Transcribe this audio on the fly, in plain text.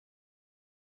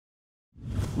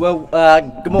Well,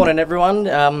 good morning everyone.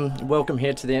 Welcome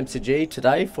here to the MCG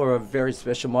today for a very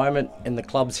special moment in the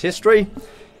club's history.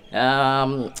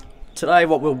 Today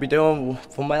what we'll be doing,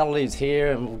 formalities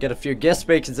here, and we'll get a few guest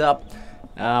speakers up,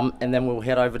 and then we'll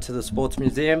head over to the Sports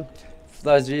Museum. For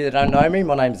those of you that don't know me,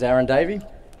 my name's Aaron Davey.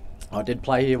 I did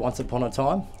play here once upon a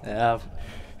time, a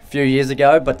few years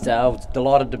ago, but I was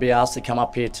delighted to be asked to come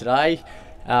up here today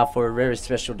for a very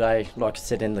special day, like I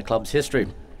said, in the club's history.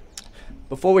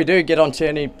 Before we do get on to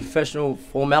any professional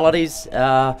formalities,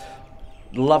 I'd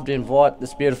love to invite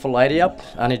this beautiful lady up,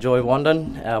 Annie Joy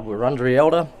Wandon, our Wurundjeri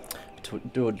Elder, to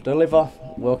do a deliver.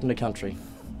 Welcome to country.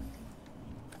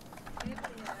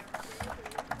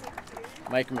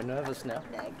 Making me nervous now.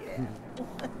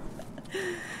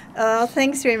 Oh,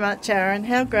 thanks very much, Aaron.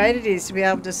 How great it is to be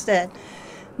able to stand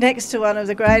next to one of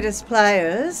the greatest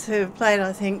players who have played,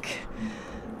 I think,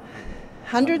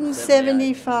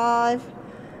 175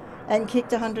 and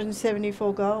kicked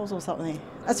 174 goals or something.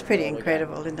 That's pretty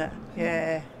incredible, isn't it?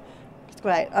 Yeah, it's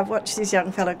great. I've watched this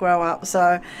young fella grow up,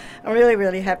 so I'm really,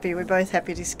 really happy. We're both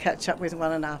happy to catch up with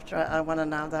one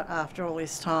another after all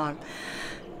this time.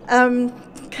 Can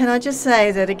I just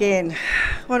say that again,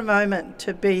 what a moment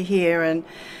to be here and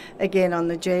again on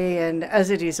the G, and as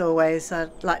it is always,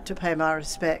 I'd like to pay my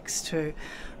respects to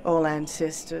all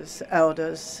ancestors,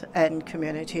 elders and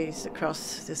communities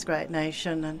across this great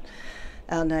nation and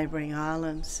our neighbouring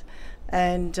islands.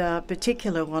 And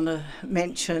particular want to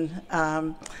mention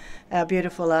our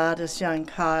beautiful artist, young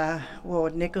Kaya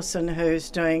Ward-Nicholson, who's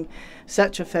doing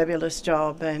such a fabulous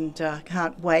job, and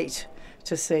can't wait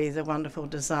to see the wonderful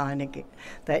design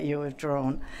that you have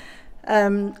drawn.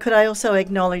 Could I also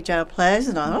acknowledge our players?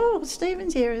 And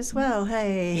Stephen's here as well.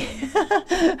 Hey,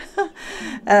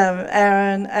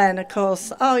 Aaron, and of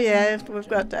course, we've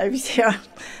got David here. I'm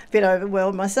a bit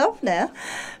overwhelmed myself now,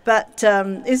 but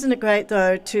isn't it great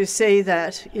though to see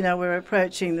that we're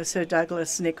approaching the Sir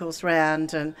Douglas Nicholls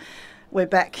round, and we're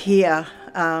back here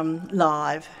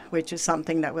live, which is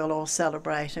something that we'll all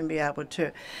celebrate and be able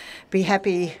to be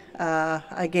happy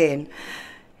again.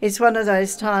 It's one of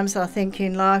those times, I think,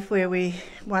 in life where we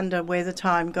wonder where the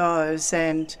time goes,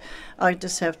 and I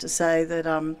just have to say that,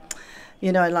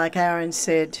 like Aaron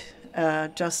said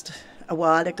just a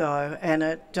while ago, and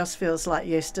it just feels like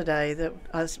yesterday that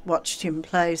I watched him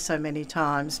play so many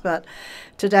times, but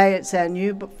today it's our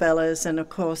new fellas, and of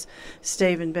course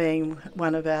Stephen being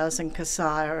one of ours and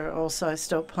Kasaya are also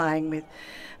still playing with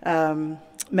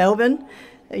Melbourne.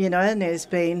 And there's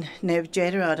been Nev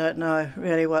Jetta. I don't know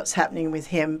really what's happening with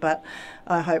him, but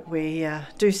I hope we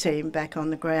do see him back on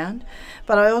the ground.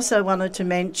 But I also wanted to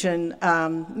mention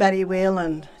Maddie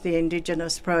Whelan, the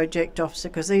Indigenous Project Officer,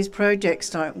 because these projects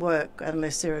don't work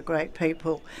unless there are great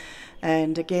people.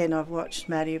 And again, I've watched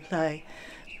Maddie play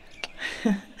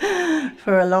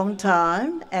for a long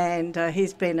time, and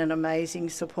he's been an amazing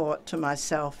support to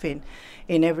myself in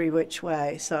every which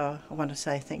way. So I want to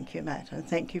say thank you, Matt, and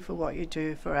thank you for what you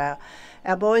do for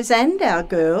our boys and our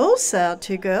girls, our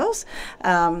two girls,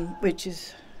 which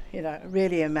is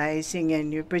really amazing,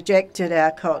 and you projected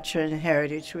our culture and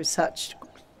heritage with such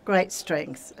great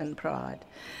strength and pride.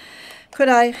 Could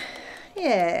I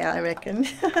reckon.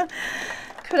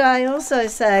 Could I also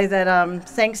say that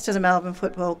thanks to the Melbourne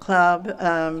Football Club,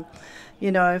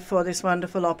 for this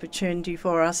wonderful opportunity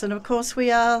for us, and of course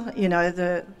we are,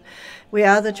 we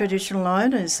are the traditional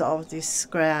owners of this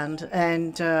ground,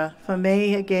 and for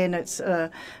me, again, it's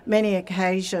many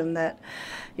occasion that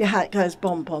your heart goes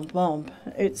bomb, bomb, bomb.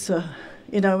 It's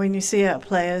when you see our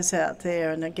players out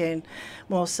there, and again,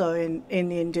 more so in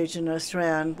the Indigenous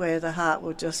round, where the heart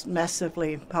will just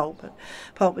massively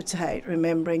palpitate,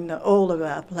 remembering all of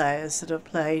our players that have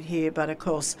played here, but of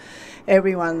course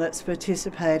everyone that's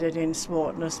participated in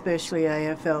sport, and especially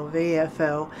AFL,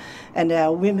 VFL, and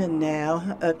our women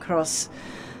now across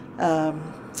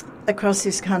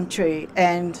this country,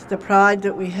 and the pride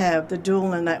that we have, the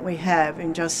dueling that we have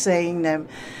in just seeing them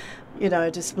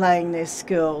displaying their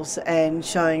skills and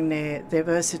showing their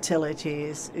versatility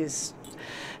is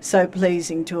so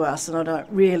pleasing to us, and I don't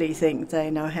really think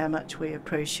they know how much we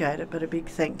appreciate it, but a big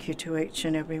thank you to each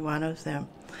and every one of them.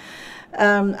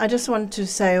 I just wanted to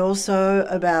say also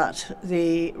about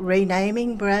the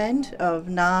renaming brand of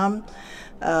NARRM.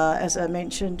 As I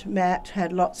mentioned, Matt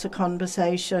had lots of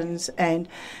conversations, and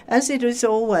as it is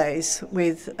always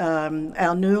with our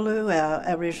Nulu, our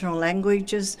Aboriginal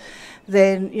languages,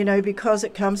 then, because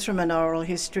it comes from an oral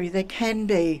history, there can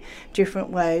be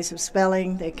different ways of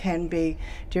spelling, there can be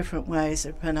different ways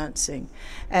of pronouncing.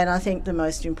 And I think the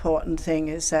most important thing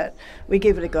is that we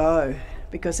give it a go,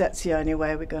 because that's the only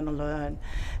way we're going to learn.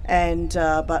 And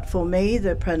but for me,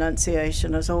 the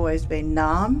pronunciation has always been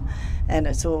NARRM, and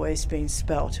it's always been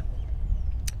spelt,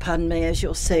 pardon me, as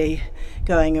you'll see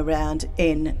going around,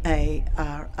 NARRM.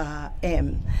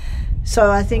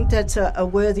 So I think that's a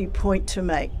worthy point to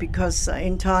make, because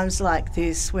in times like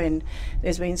this, when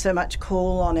there's been so much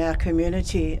call on our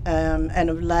community and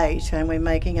of late, and we're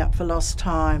making up for lost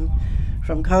time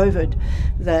from COVID,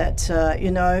 that, you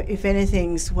know, if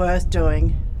anything's worth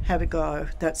doing, have a go.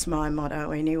 That's my motto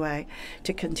anyway,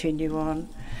 to continue on.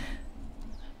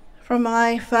 From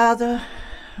my father,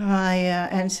 my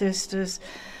ancestors,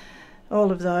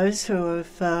 all of those who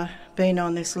have been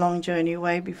on this long journey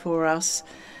way before us,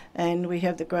 and we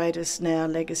have the greatest now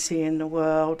legacy in the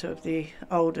world of the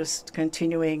oldest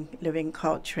continuing living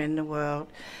culture in the world.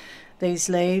 These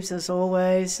leaves, as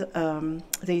always,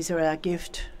 these are our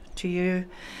gift to you,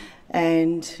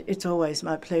 and it's always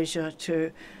my pleasure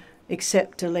to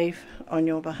accept a leaf on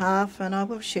your behalf, and I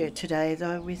will share today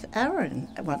though with Aaron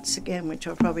once again, which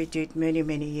I probably did many,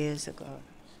 many years ago.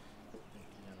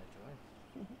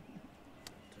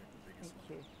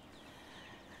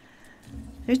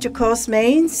 Which of course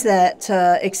means that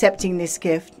accepting this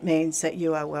gift means that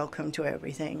you are welcome to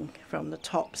everything, from the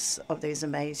tops of these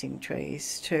amazing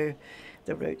trees to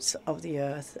the roots of the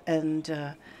earth, and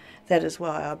that is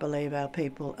why I believe our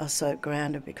people are so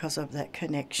grounded, because of that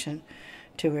connection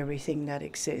to everything that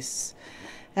exists.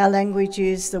 Our language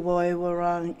is the Woi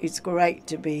Wurrung. It's great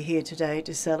to be here today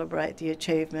to celebrate the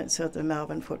achievements of the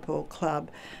Melbourne Football Club,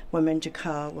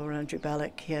 Womenjakar, Wurundjeri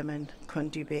Balak, Yemen,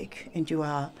 Kundibik, and you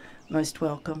are most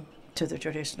welcome to the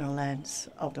traditional lands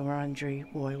of the Wurundjeri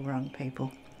Woi Wurrung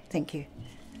people. Thank you.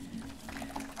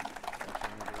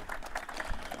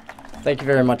 Thank you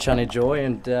very much, Honey Joy,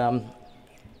 and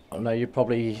I know you're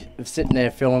probably sitting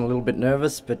there feeling a little bit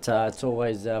nervous, but it's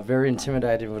always very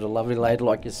intimidating with a lovely lady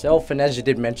like yourself. And as you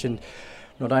did mention,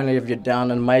 not only have you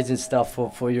done amazing stuff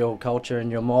for your culture and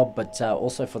your mob, but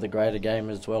also for the greater game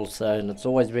as well. So, and it's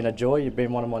always been a joy. You've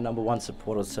been one of my #1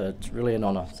 supporters, so it's really an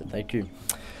honour. So thank you.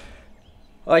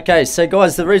 Okay, so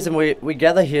guys, the reason we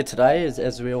gather here today is,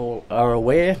 as we all are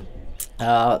aware,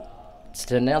 it's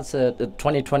to announce the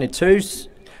 2022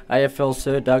 AFL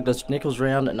Sir Douglas Nicholls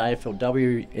Round and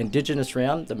AFLW Indigenous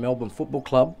Round. The Melbourne Football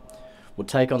Club will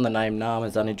take on the name NARRM,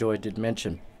 as Annie Joy did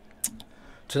mention.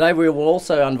 Today we will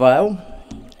also unveil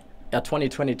our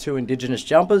 2022 Indigenous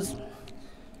jumpers.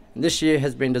 And this year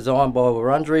has been designed by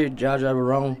Wurundjeri Jaja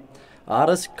Wurrung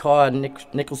artist Kaya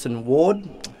Nicholson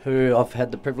Ward, who I've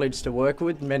had the privilege to work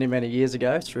with many, many years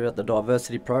ago throughout the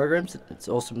diversity programs. It's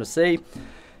awesome to see.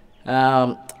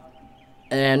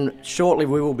 And shortly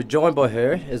we will be joined by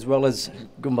her, as well as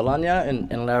Gumbalanya and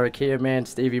Larrakia man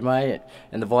Stevie May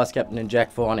and the Vice Captain and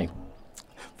Jack Viney.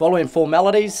 Following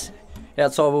formalities,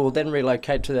 outside we will then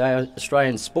relocate to the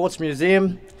Australian Sports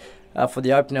Museum for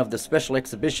the opening of the special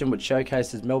exhibition, which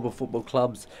showcases Melbourne Football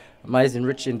Club's amazing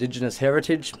rich Indigenous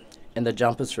heritage and the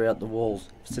jumpers throughout the walls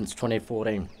since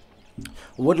 2014. I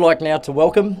would like now to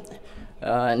welcome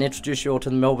and introduce you all to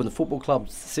the Melbourne Football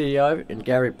Club's CEO and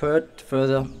Gary Pert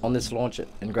further on this launch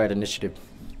and great initiative.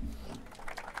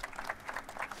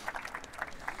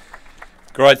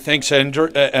 Great, thanks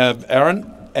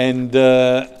Aaron, and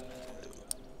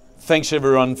thanks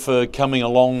everyone for coming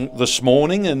along this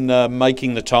morning and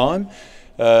making the time.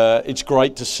 It's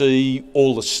great to see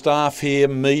all the staff here,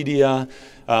 media,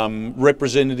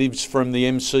 representatives from the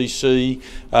MCC,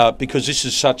 because this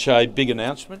is such a big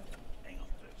announcement.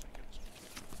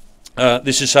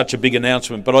 This is such a big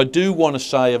announcement, but I do want to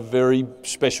say a very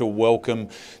special welcome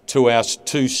to our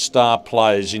two star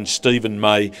players in Stephen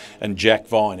May and Jack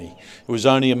Viney. It was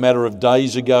only a matter of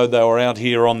days ago they were out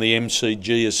here on the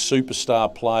MCG as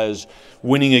superstar players,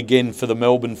 winning again for the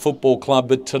Melbourne Football Club,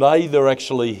 but today they're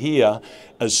actually here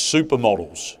as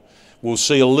supermodels. We'll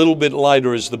see a little bit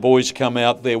later as the boys come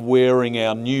out, they're wearing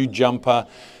our new jumper,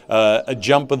 a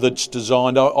jumper that's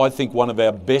designed, I think, one of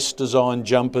our best designed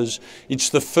jumpers. It's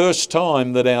the first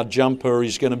time that our jumper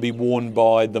is going to be worn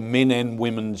by the men and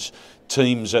women's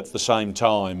teams at the same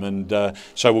time, and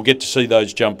so we'll get to see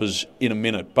those jumpers in a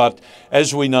minute. But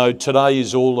as we know, today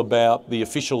is all about the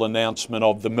official announcement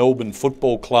of the Melbourne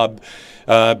Football Club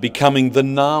becoming the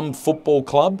NARRM Football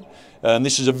Club, and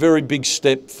this is a very big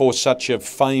step for such a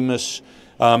famous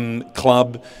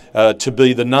club to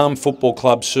be the NARRM Football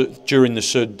Club during the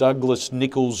Sir Douglas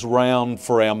Nicholls Round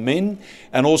for our men,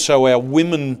 and also our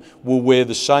women will wear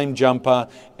the same jumper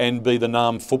and be the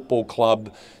NARRM Football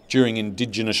Club during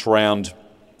Indigenous Round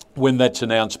when that's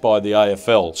announced by the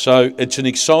AFL. So it's an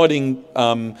exciting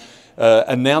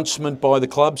announcement by the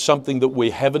club, something that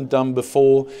we haven't done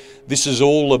before. This is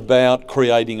all about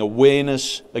creating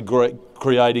awareness,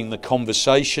 creating the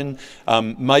conversation,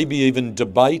 maybe even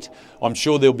debate. I'm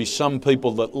sure there'll be some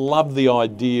people that love the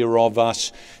idea of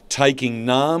us taking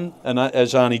NARRM, and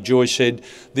as Arnie Joy said,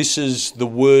 this is the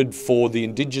word for the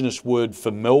Indigenous word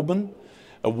for Melbourne,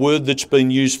 a word that's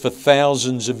been used for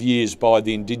thousands of years by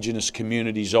the Indigenous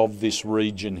communities of this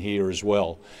region here as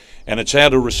well. And it's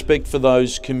out of respect for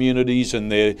those communities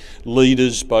and their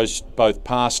leaders, both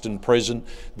past and present,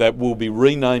 that we'll be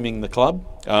renaming the club.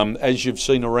 As you've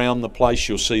seen around the place,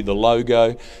 you'll see the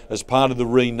logo. As part of the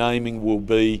renaming, we'll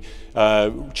be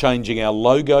changing our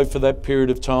logo for that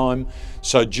period of time.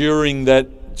 So during that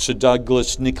Sir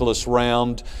Douglas Nicholas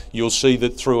Round, you'll see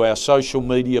that through our social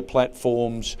media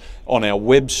platforms, on our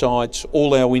websites,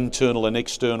 all our internal and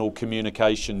external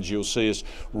communications, you'll see us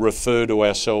refer to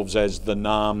ourselves as the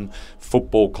NARRM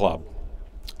Football Club.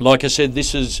 Like I said,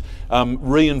 this is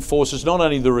reinforces not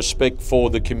only the respect for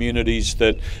the communities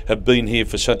that have been here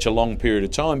for such a long period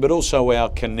of time, but also our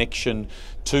connection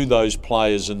to those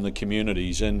players and the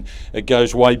communities. And it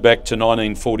goes way back to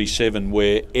 1947,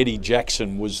 where Eddie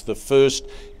Jackson was the first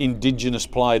Indigenous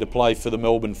player to play for the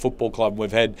Melbourne Football Club.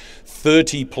 We've had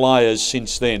 30 players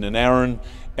since then, and Aaron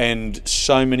and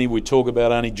so many, we talk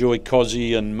about Arnie Joy,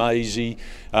 Cozzy and Maisie,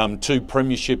 2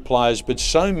 premiership players, but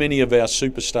so many of our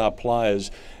superstar players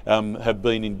have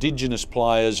been Indigenous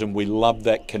players, and we love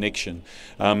that connection.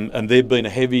 And they've been a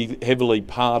heavily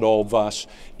part of us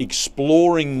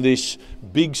exploring this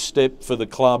big step for the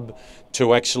club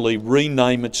to actually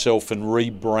rename itself and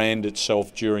rebrand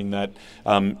itself during that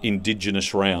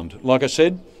Indigenous round. Like I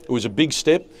said, it was a big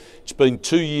step. It's been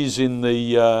 2 years in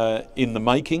the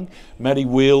making. Matty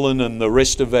Whelan and the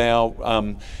rest of our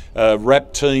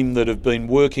rap team that have been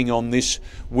working on this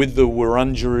with the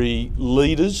Wurundjeri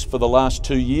leaders for the last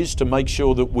 2 years to make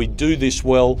sure that we do this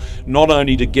well, not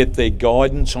only to get their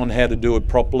guidance on how to do it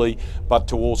properly, but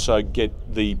to also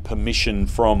get the permission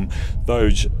from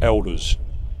those elders.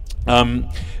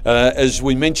 As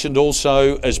we mentioned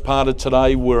also, as part of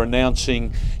today, we're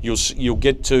announcing you'll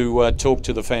get to talk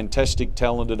to the fantastic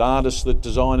talented artists that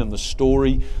design and the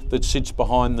story that sits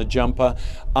behind the jumper.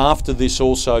 After this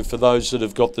also, for those that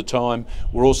have got the time,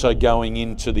 we're also going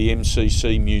into the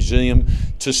MCG museum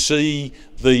to see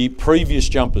the previous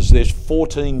jumpers. There's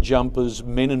 14 jumpers,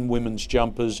 men and women's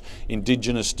jumpers,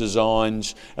 Indigenous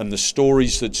designs, and the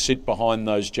stories that sit behind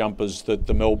those jumpers that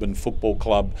the Melbourne Football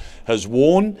Club has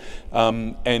worn,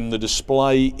 and the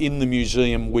display in the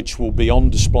museum, which will be on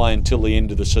display until the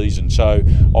end of the season. So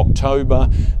October,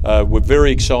 we're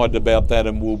very excited about that,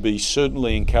 and we'll be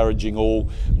certainly encouraging all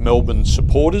Melbourne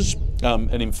supporters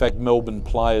and in fact Melbourne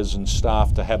players and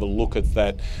staff to have a look at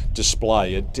that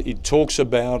display. It talks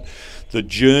about the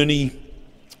journey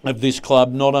of this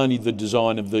club, not only the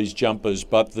design of these jumpers,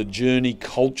 but the journey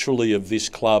culturally of this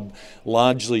club,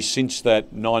 largely since that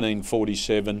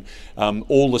 1947,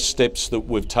 all the steps that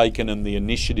we've taken and the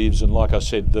initiatives, and like I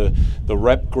said, the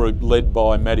rap group led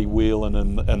by Matty Whelan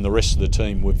and the rest of the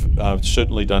team, we've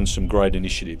certainly done some great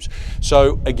initiatives.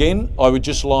 So again, I would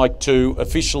just like to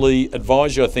officially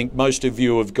advise you, I think most of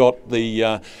you have got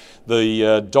the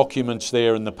documents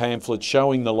there and the pamphlets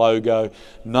showing the logo,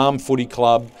 NARRM Footy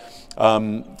Club,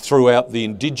 throughout the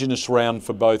Indigenous round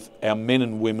for both our men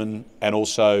and women, and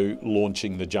also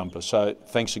launching the jumper. So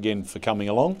thanks again for coming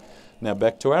along. Now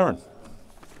back to Aaron.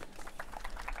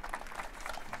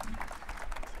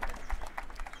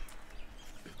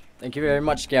 Thank you very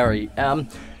much, Gary. Now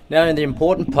in the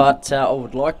important part, I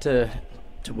would like to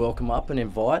welcome up and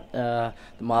invite the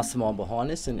mastermind behind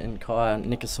this, and Kaya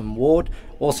Nickerson Ward,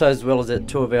 also as well as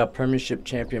 2 of our premiership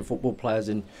champion football players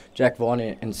in Jack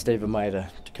Viney and Stephen May to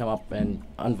come up and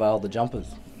unveil the jumpers.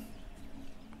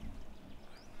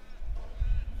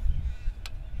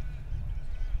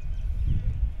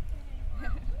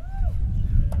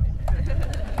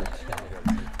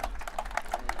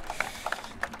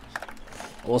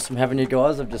 Awesome having you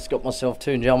guys. I've just got myself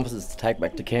 2 jumpers to take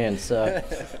back to Cairns. So,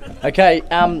 okay,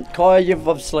 Kaya, you've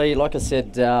obviously, like I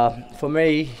said, for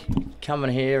me,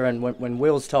 coming here and when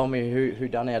Will's told me who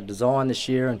done our design this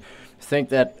year, and think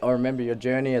that I remember your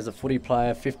journey as a footy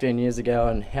player 15 years ago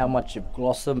and how much you've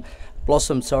blossomed,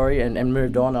 and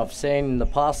moved on. I've seen in the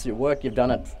past your work you've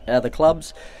done at other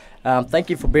clubs. Thank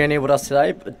you for being here with us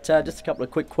today. But just a couple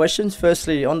of quick questions.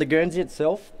 Firstly, on the Guernsey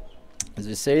itself, as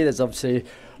you see, there's obviously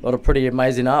a lot of pretty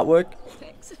amazing artwork.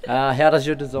 Thanks. How does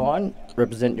your design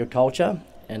represent your culture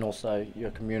and also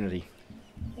your community?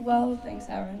 Well, thanks,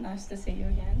 Aaron. Nice to see you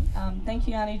again. Thank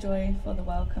you, Arnie Joy, for the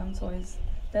welcome. It's always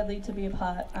deadly to be a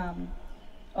part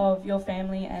of your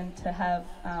family and to have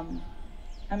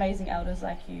amazing elders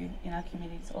like you in our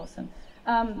community is awesome.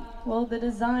 Well, the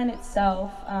design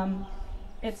itself,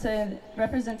 it's a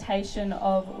representation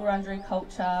of Wurundjeri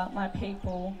culture, my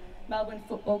people, Melbourne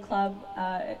Football Club.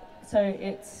 So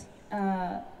it's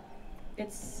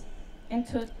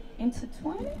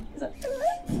intertwined. Is that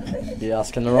correct? You're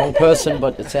asking the wrong person,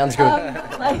 but it sounds good.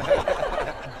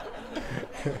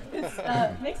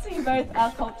 It's mixing both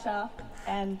our culture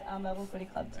and our Melbourne Footy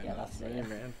Club together. So, yeah.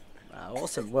 Man.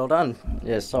 Awesome, well done.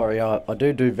 Yeah, sorry, I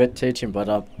do vet teaching, but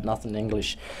nothing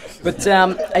English. But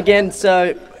again,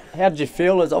 so how did you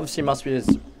feel? It obviously must be a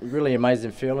really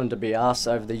amazing feeling to be asked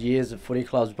over the years of footy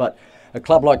clubs, but a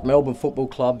club like Melbourne Football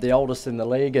Club, the oldest in the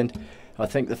league, and I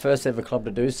think the first ever club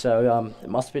to do so. It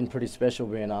must have been pretty special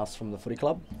being asked from the footy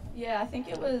club. Yeah, I think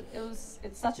it's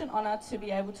such an honour to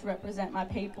be able to represent my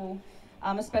people,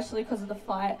 especially because of the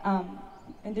fight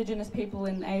Indigenous people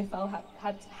in AFL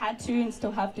had to and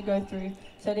still have to go through.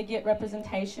 So to get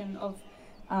representation of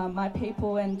my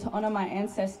people and to honour my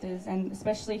ancestors, and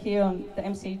especially here on the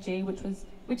MCG,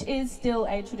 which is still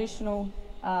a traditional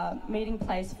meeting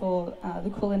place for the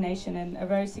Kulin Nation and a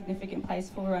very significant place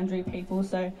for Wurundjeri people.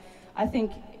 So I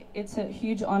think it's a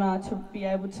huge honour to be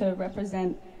able to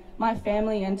represent my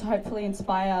family and to hopefully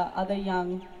inspire other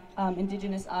young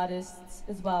Indigenous artists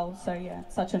as well. So yeah,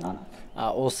 such an honour.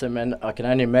 Awesome, and I can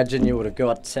only imagine you would have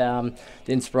got the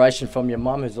inspiration from your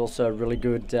mum, who's also a really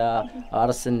good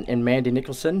artist, in Mandy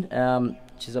Nicholson.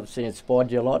 She's obviously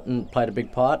inspired you a lot and played a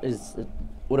big part. It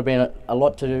would have been a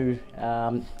lot to do,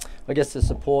 I guess, to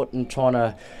support and trying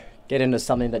to get into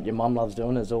something that your mum loves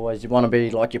doing. As always, you want to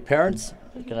be like your parents.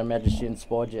 I can imagine she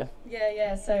inspired you.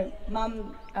 Yeah. So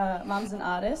mum's an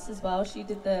artist as well. She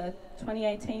did the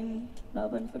 2018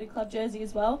 Melbourne Footy Club jersey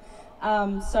as well.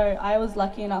 So I was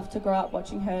lucky enough to grow up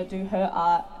watching her do her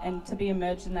art, and to be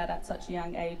immersed in that at such a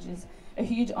young age is a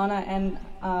huge honour. And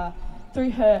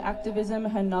through her activism,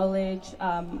 her knowledge,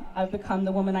 I've become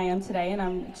the woman I am today, and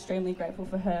I'm extremely grateful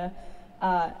for her.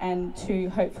 And to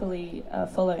hopefully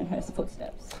follow in her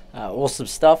footsteps. Awesome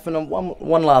stuff. And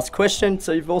one last question.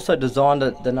 So you've also designed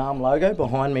the NARRM logo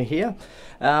behind me here.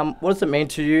 What does it mean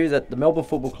to you that the Melbourne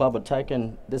Football Club are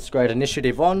taking this great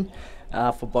initiative on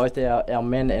for both our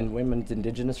men and women's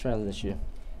Indigenous round this year?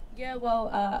 Yeah, well,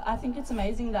 I think it's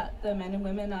amazing that the men and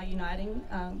women are uniting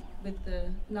with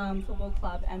the NARRM Football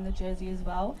Club and the jersey as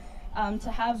well.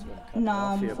 To have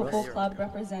NARRM Football Club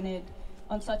represented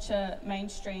on such a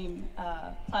mainstream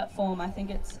platform, I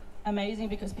think it's amazing,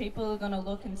 because people are going to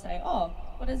look and say, oh,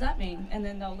 what does that mean? And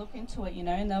then they'll look into it,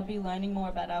 and they'll be learning more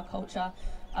about our culture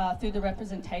through the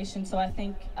representation. So I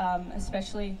think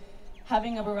especially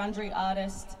having a Wurundjeri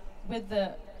artist with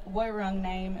the Woiwurrung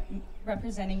name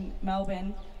representing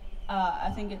Melbourne,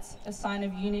 I think it's a sign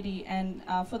of unity. And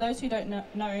for those who don't know,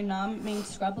 NARRM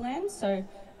means scrubland, so,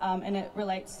 and it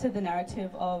relates to the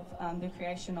narrative of the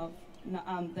creation of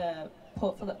the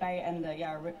Port Phillip Bay and the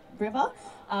Yarra River.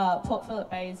 Port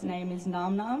Phillip Bay's name is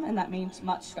NARRM, and that means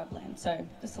much scrubland. So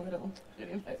just a little bit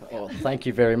of info for you. Well, thank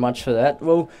you very much for that.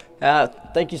 Well,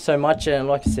 thank you so much. And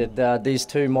like I said, these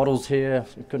two models here,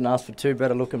 we couldn't ask for two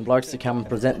better looking blokes to come and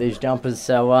present these jumpers.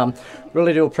 So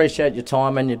really do appreciate your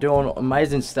time, and you're doing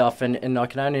amazing stuff. And I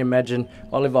can only imagine,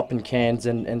 I live up in Cairns,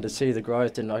 and to see the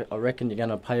growth, and I reckon you're going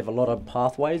to pave a lot of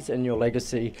pathways in your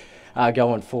legacy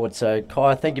going forward. So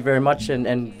Kai, thank you very much,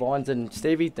 and Vines and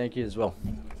Stevie, thank you as well.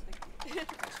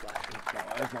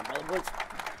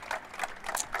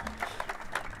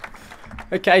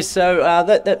 Okay, so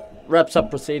that wraps up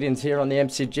proceedings here on the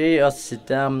MCG. I said,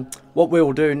 what we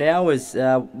will do now is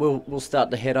we'll start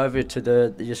to head over to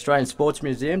the Australian Sports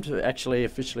Museum to actually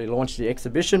officially launch the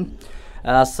exhibition.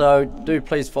 So do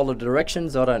please follow the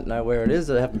directions. I don't know where it is.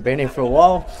 I haven't been here for a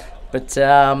while. But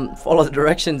follow the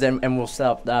directions, and we'll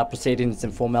start proceedings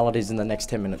and formalities in the next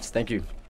 10 minutes. Thank you.